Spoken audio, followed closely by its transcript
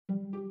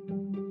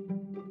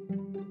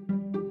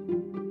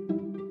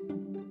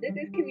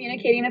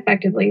Communicating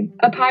Effectively,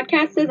 a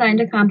podcast designed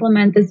to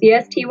complement the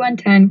CST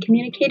 110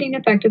 Communicating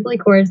Effectively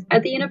course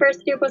at the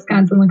University of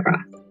Wisconsin-La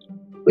Crosse.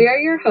 We are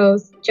your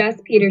hosts,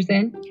 Jess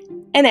Peterson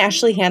and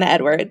Ashley Hannah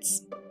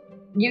Edwards.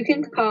 You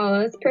can call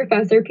us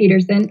Professor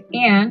Peterson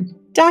and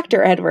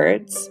Dr.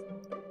 Edwards.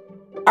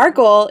 Our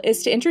goal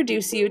is to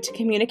introduce you to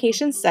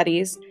communication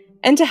studies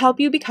and to help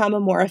you become a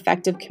more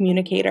effective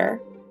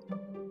communicator.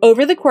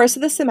 Over the course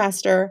of the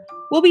semester,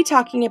 we'll be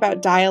talking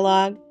about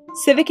dialogue,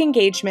 civic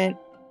engagement,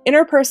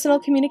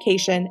 interpersonal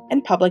communication,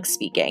 and public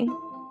speaking.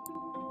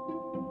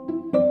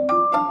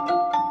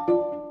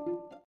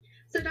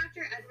 So,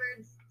 Dr.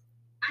 Edwards,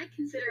 I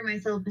consider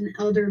myself an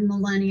elder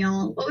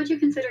millennial. What would you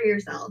consider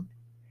yourself?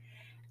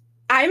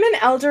 I'm an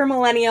elder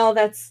millennial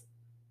that's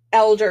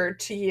elder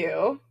to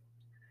you.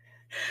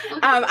 Okay.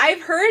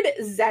 I've heard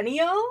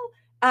Zennial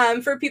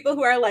for people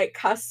who are like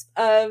cusp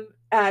of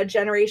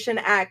Generation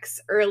X,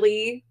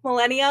 early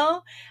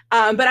millennial,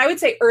 but I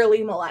would say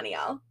early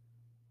millennial.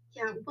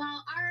 Yeah,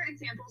 well, our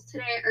examples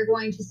today are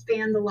going to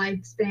span the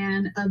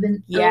lifespan of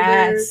an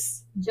elder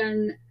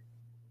Gen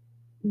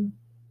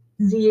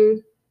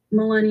Z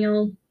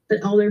millennial, but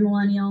elder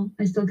millennial.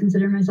 I still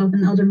consider myself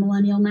an elder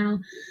millennial now,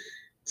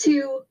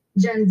 to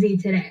Gen Z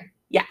today.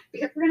 Yeah.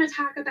 Because we're going to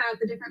talk about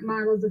the different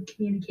models of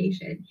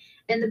communication.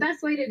 And the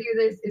best way to do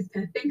this is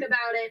to think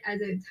about it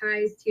as it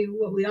ties to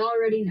what we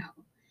already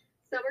know.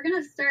 So we're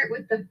going to start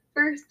with the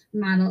first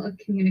model of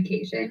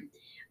communication,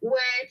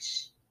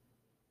 which...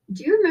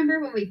 Do you remember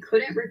when we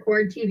couldn't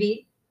record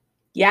TV?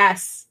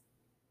 Yes.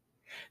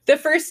 The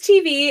first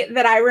TV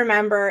that I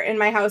remember in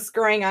my house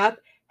growing up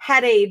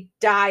had a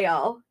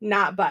dial,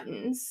 not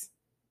buttons.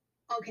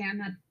 Okay, I'm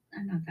not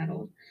that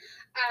old.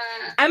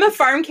 I'm a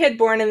farm kid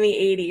born in the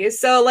 80s,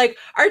 so like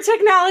our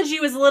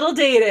technology was a little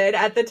dated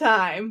at the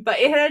time, but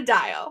it had a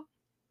dial.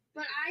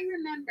 But I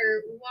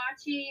remember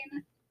watching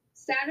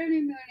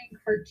Saturday morning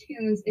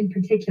cartoons in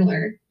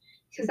particular,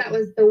 because that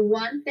was the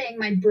one thing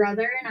my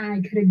brother and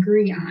I could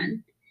agree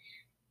on.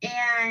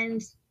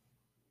 And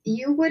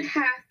you would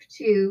have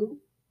to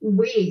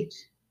wait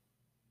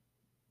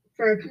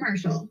for a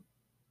commercial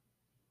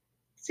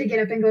to get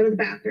up and go to the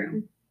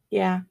bathroom.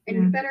 Yeah. And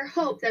you better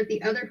hope that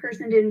the other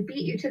person didn't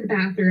beat you to the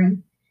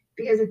bathroom,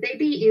 because if they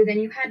beat you, then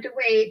you had to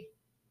wait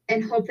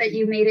and hope that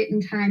you made it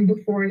in time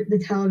before the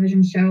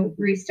television show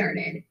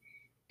restarted.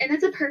 And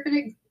that's a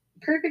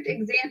perfect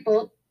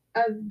example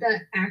of the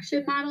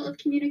action model of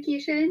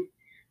communication,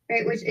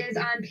 right, which is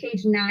on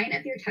page 9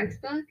 of your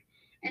textbook.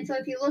 And so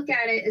if you look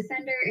at it, a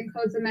sender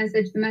encodes the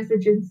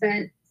message is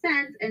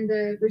sends, and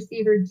the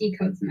receiver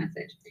decodes the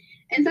message.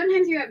 And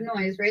sometimes you have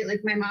noise, right?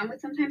 Like my mom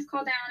would sometimes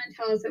call down and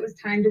tell us it was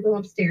time to go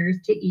upstairs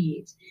to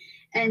eat.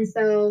 And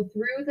so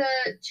through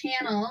the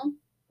channel,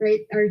 right,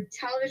 our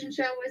television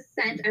show was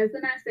sent as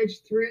the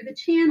message through the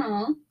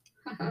channel.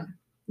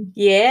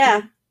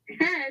 Yeah.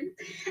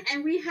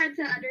 And we had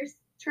to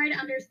try to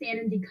understand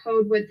and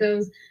decode what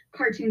those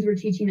cartoons were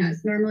teaching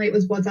us. Normally it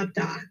was "What's up,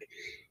 Doc?"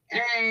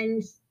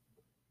 And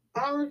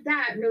all of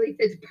that really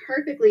fits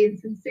perfectly and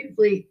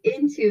succinctly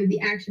into the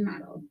action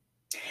model.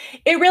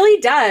 It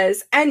really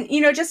does. And,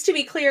 just to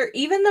be clear,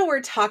 even though we're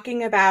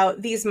talking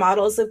about these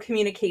models of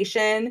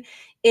communication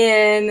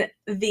in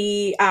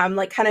the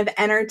kind of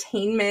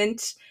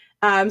entertainment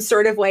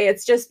sort of way,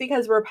 it's just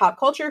because we're pop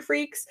culture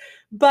freaks.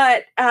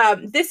 But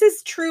this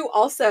is true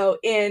also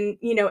in,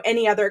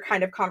 any other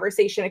kind of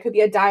conversation. It could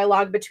be a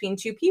dialogue between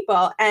two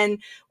people.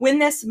 And when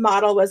this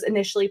model was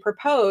initially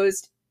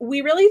proposed,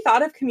 we really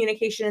thought of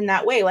communication in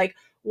that way. Like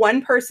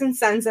one person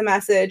sends a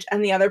message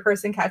and the other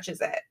person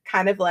catches it,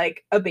 kind of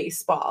like a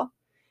baseball.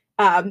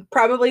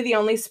 Probably the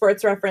only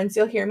sports reference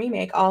you'll hear me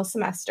make all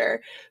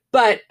semester.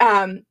 But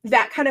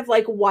that kind of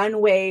like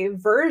one-way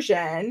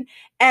version.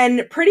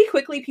 And pretty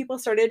quickly people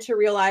started to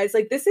realize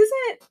like this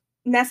isn't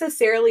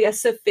necessarily a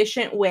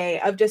sufficient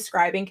way of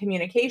describing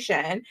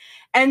communication.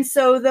 And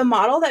so the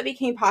model that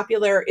became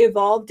popular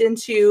evolved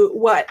into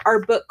what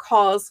our book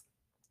calls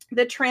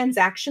the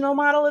transactional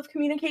model of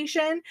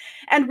communication.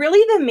 And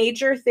really the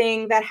major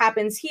thing that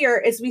happens here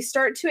is we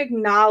start to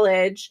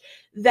acknowledge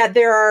that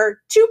there are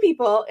two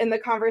people in the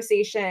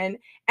conversation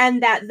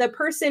and that the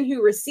person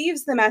who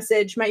receives the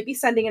message might be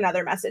sending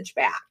another message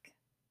back.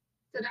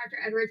 So Dr.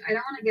 Edwards, I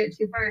don't want to get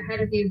too far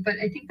ahead of you, but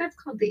I think that's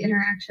called the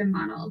interaction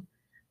model.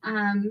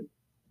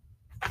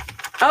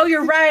 Oh,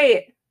 you're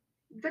right.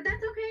 But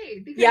that's okay,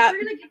 because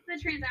we're going to get to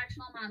the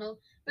transactional model.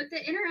 But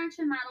the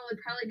interaction model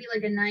would probably be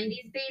like a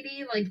 90s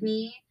baby like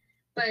me,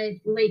 but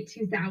late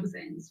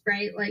 2000s,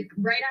 right? Like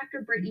right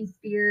after Britney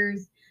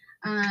Spears,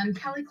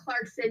 Kelly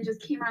Clarkson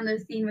just came on the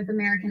scene with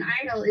American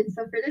Idol. And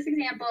so for this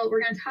example,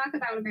 we're going to talk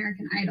about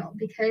American Idol,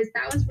 because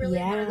that was really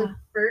one of the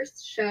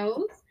first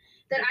shows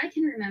that I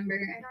can remember.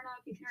 I don't know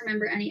if you can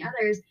remember any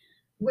others,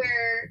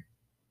 where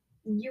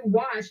you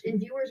watched and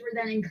viewers were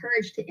then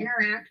encouraged to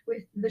interact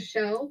with the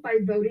show by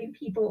voting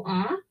people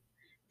off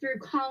through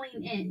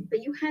calling in.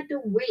 But you had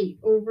to wait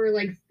over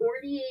like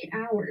 48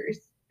 hours.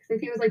 I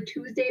think it was like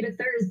Tuesday to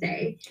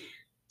Thursday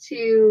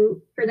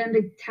for them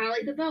to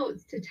tally the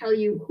votes to tell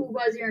you who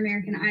was your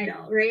American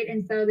Idol, right?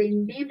 And so they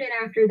named it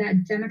after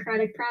that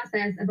democratic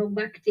process of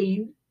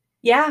electing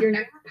your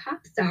next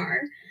pop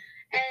star.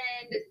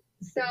 And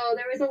so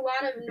there was a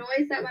lot of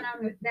noise that went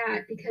on with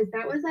that because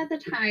that was at the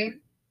time,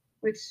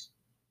 which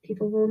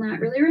people will not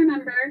really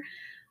remember,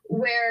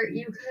 where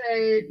you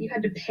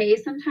had to pay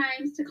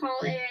sometimes to call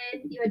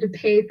in. You had to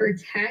pay for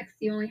text.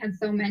 You only had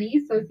so many.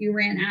 So if you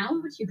ran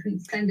out, you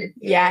couldn't send it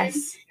in.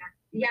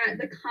 Yeah,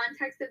 the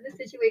context of the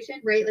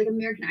situation, right? Like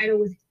American Idol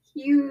was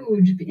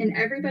huge and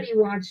everybody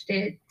watched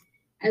it,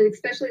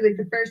 especially like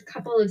the first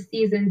couple of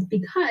seasons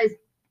because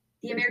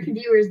the American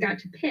viewers got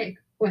to pick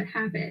what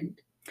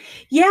happened.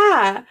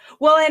 Yeah.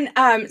 Well,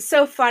 and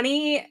so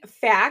funny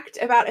fact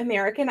about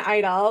American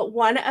Idol,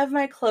 one of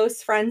my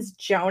close friends,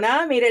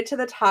 Jonah, made it to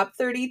the top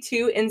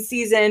 32 in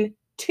season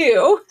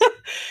 2,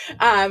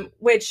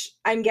 which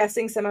I'm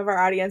guessing some of our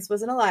audience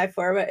wasn't alive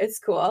for, but it's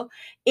cool.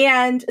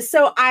 And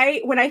so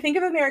when I think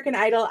of American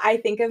Idol, I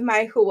think of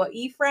my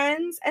Hawaii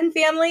friends and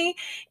family.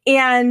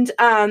 And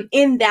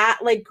in that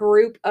like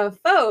group of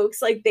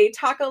folks, like they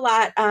talk a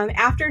lot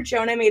after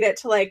Jonah made it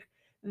to like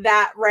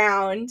that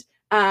round.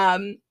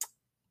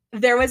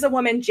 There was a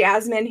woman,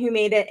 Jasmine, who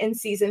made it in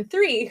season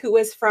 3, who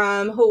was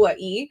from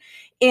Hawaii.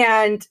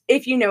 And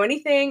if you know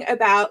anything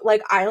about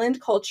like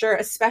island culture,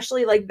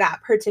 especially like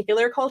that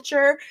particular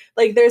culture,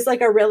 like there's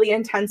like a really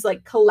intense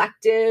like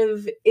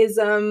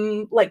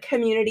collectivism, like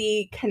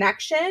community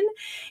connection.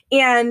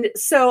 And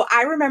so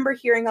I remember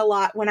hearing a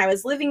lot when I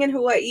was living in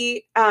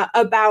Hawaii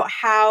about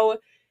how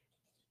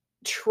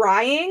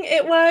trying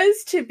it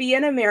was to be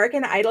an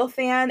American Idol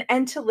fan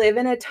and to live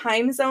in a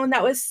time zone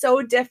that was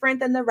so different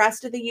than the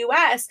rest of the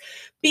US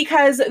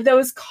because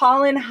those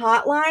call-in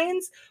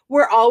hotlines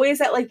were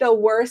always at like the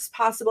worst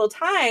possible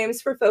times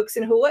for folks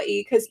in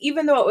Hawaii because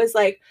even though it was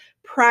like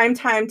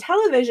primetime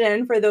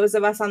television for those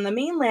of us on the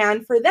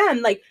mainland, for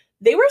them like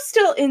they were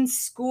still in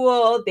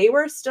school, they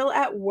were still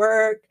at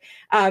work,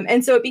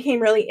 and so it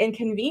became really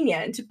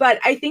inconvenient. But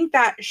I think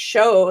that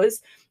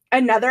shows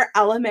another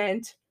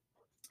element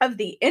of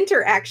the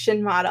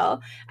interaction model,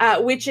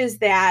 which is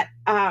that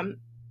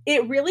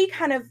it really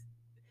kind of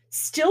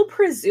still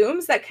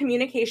presumes that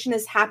communication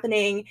is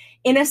happening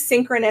in a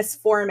synchronous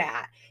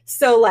format.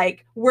 So,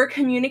 like, we're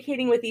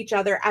communicating with each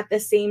other at the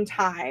same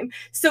time.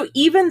 So,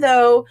 even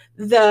though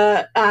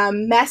the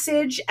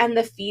message and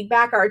the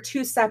feedback are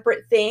two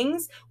separate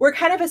things, we're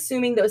kind of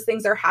assuming those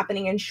things are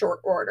happening in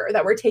short order,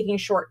 that we're taking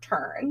short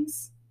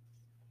turns.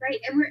 Right.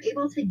 And we're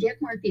able to give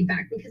more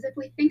feedback because if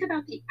we think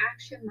about the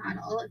action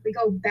model, if we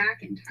go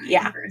back in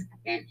time for a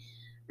second,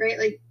 right,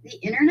 like the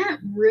internet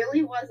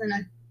really wasn't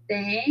a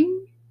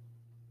thing.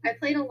 I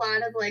played a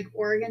lot of like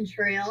Oregon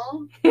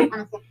Trail on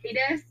a floppy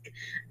disk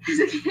as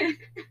a kid.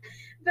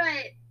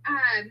 But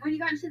when you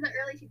got into the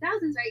early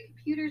 2000s, right,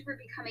 computers were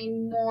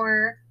becoming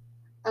more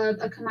of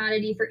a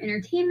commodity for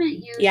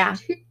entertainment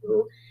use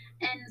too.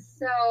 And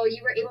so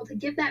you were able to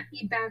give that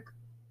feedback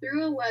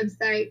through a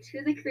website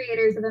to the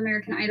creators of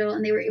American Idol,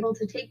 and they were able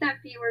to take that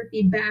viewer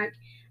feedback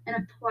and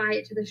apply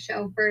it to the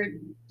show for,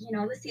 you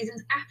know, the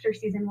seasons after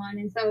season 1.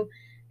 And so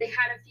they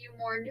had a few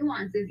more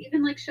nuances,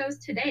 even like shows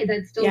today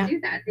that still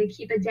do that. They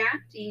keep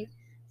adapting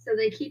so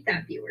they keep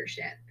that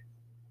viewership.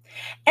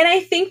 And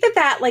I think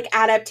that like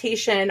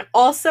adaptation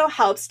also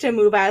helps to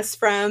move us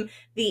from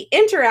the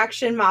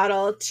interaction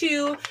model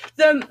to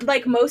the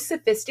like most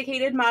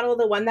sophisticated model,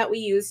 the one that we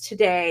use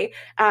today.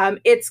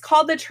 It's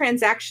called the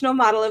transactional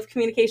model of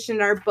communication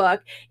in our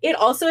book. It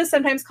also is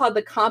sometimes called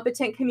the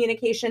competent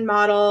communication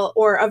model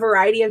or a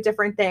variety of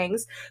different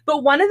things.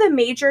 But one of the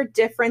major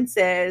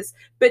differences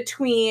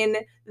between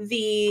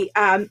the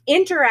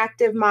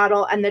interactive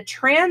model and the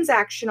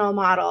transactional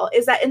model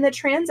is that in the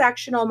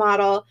transactional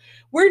model,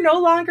 we're no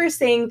longer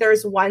saying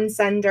there's one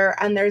sender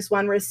and there's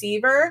one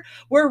receiver.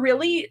 We're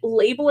really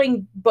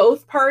labeling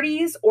both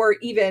parties or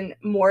even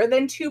more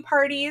than two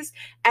parties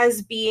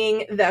as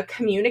being the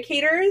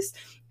communicators.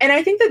 And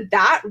I think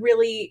that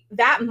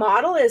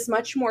model is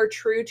much more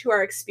true to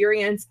our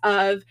experience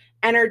of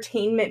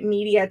entertainment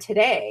media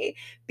today,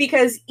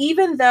 because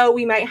even though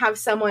we might have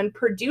someone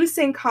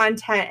producing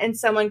content and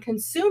someone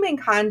consuming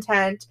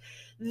content,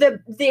 the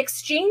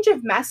exchange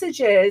of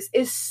messages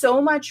is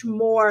so much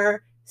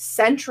more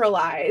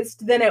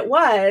centralized than it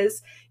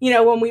was, you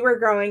know, when we were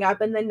growing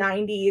up in the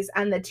 90s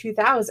and the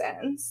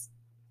 2000s.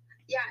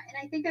 Yeah, and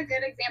I think a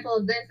good example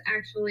of this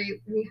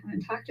actually we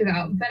haven't talked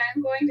about, but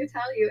I'm going to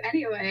tell you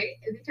anyway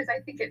because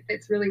I think it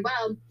fits really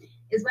well,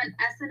 is when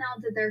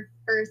SNL did their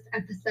first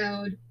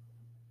episode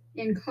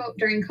during COVID,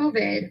 during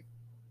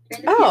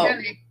the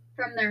pandemic,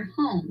 from their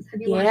homes. Have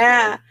you watched it?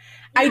 Yeah,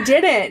 I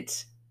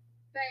didn't.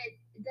 But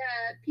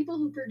the people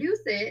who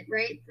produce it,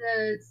 right,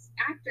 the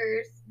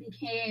actors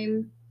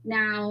became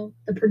now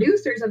the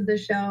producers of the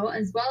show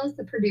as well as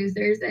the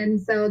producers,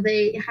 and so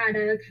they had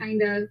to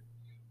kind of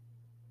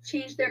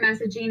change their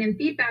messaging and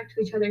feedback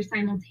to each other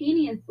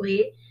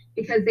simultaneously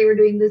because they were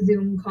doing the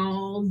Zoom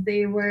calls,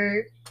 they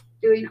were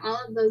doing all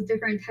of those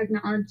different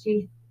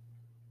technology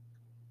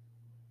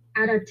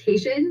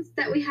adaptations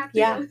that we have to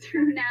Yeah. go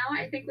through now,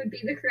 I think would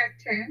be the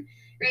correct term,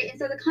 right? And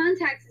so the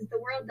context is the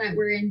world that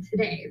we're in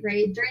today,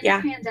 right? During the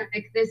Yeah.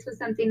 pandemic, this was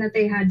something that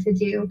they had to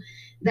do.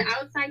 The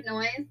outside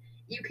noise,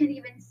 you can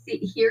even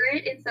hear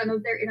it in some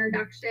of their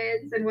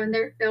introductions. And when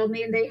they're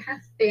filming, they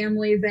have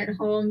families at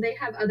home, they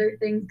have other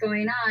things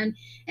going on.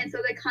 And so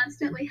they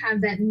constantly have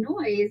that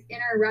noise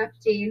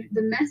interrupting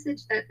the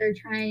message that they're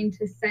trying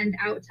to send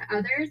out to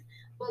others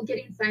while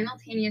getting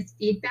simultaneous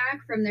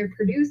feedback from their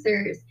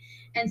producers.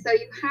 And so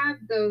you have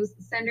those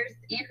senders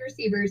and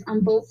receivers on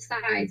both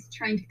sides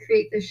trying to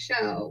create the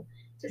show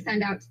to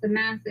send out to the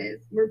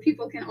masses, where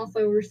people can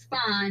also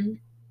respond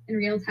in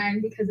real time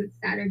because it's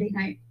Saturday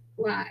Night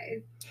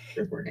Live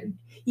reported.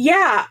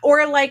 Yeah,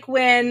 or like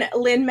when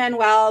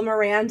Lin-Manuel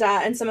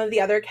Miranda and some of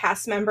the other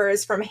cast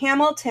members from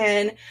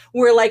Hamilton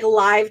were like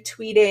live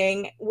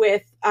tweeting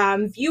with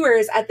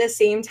viewers at the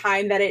same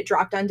time that it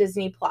dropped on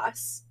Disney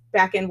Plus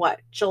back in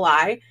what,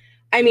 July?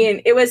 I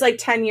mean, it was like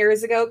 10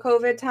 years ago,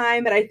 COVID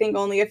time, but I think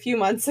only a few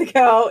months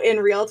ago in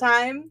real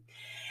time.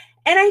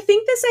 And I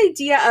think this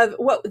idea of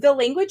what the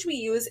language we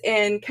use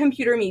in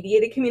computer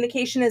mediated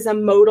communication is a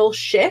modal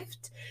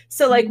shift.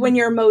 So, like when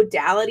you're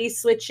modality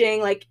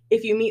switching, like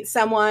if you meet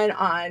someone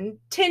on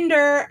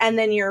Tinder and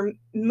then you're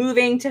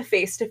moving to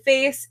face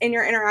in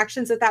your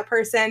interactions with that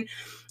person,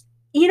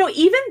 you know,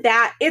 even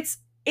that it's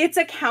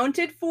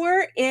accounted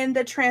for in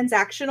the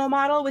transactional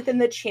model within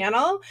the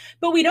channel,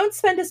 but we don't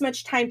spend as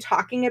much time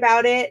talking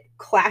about it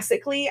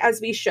classically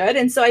as we should.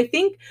 And so I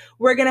think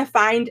we're going to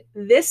find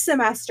this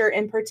semester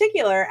in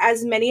particular,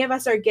 as many of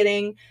us are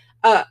getting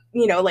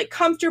you know, like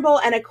comfortable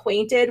and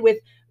acquainted with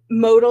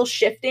modal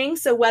shifting.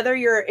 So whether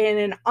you're in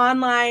an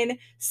online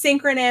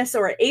synchronous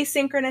or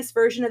asynchronous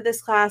version of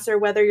this class, or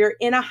whether you're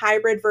in a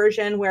hybrid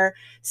version where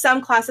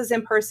some classes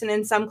in person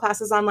and some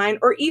classes online,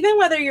 or even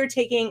whether you're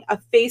taking a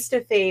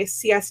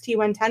face-to-face CST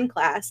 110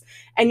 class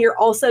and you're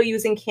also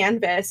using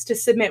Canvas to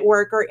submit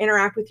work or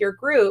interact with your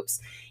groups,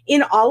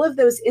 in all of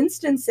those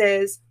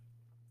instances,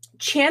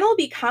 channel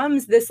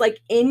becomes this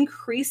like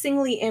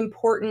increasingly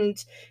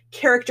important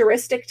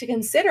characteristic to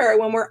consider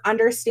when we're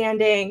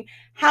understanding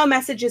how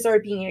messages are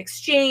being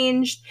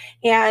exchanged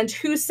and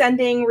who's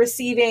sending,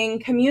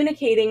 receiving,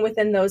 communicating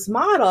within those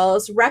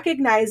models,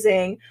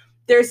 recognizing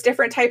there's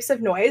different types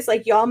of noise.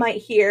 Like y'all might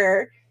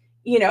hear,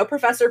 you know,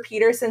 Professor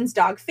Peterson's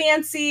dog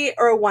Fancy,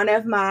 or one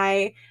of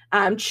my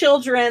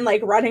children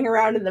like running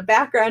around in the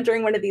background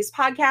during one of these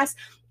podcasts.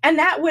 And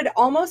that would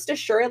almost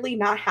assuredly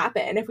not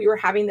happen if we were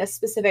having this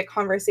specific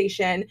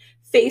conversation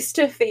face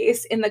to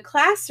face in the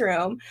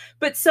classroom.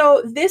 But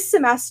so this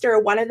semester,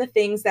 one of the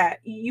things that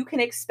you can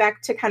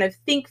expect to kind of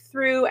think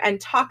through and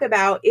talk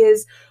about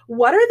is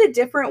what are the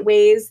different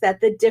ways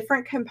that the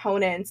different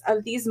components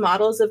of these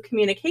models of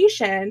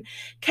communication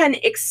can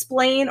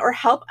explain or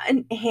help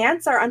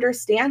enhance our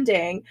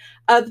understanding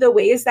of the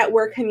ways that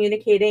we're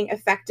communicating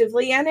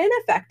effectively and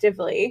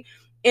ineffectively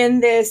in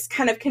this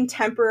kind of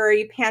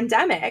contemporary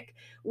pandemic,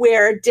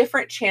 where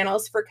different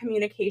channels for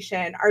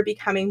communication are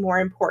becoming more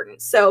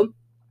important. So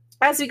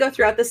as we go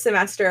throughout the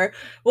semester,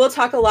 we'll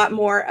talk a lot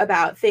more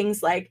about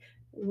things like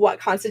what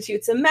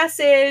constitutes a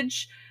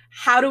message,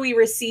 how do we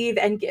receive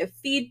and give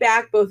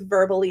feedback, both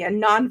verbally and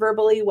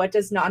non-verbally, what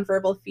does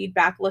non-verbal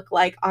feedback look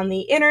like on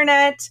the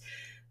internet,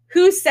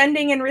 who's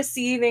sending and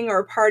receiving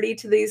or party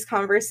to these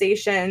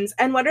conversations,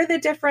 and what are the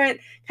different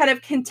kind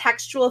of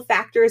contextual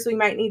factors we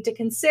might need to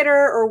consider,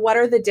 or what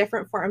are the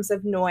different forms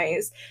of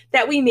noise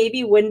that we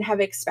maybe wouldn't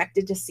have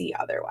expected to see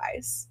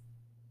otherwise.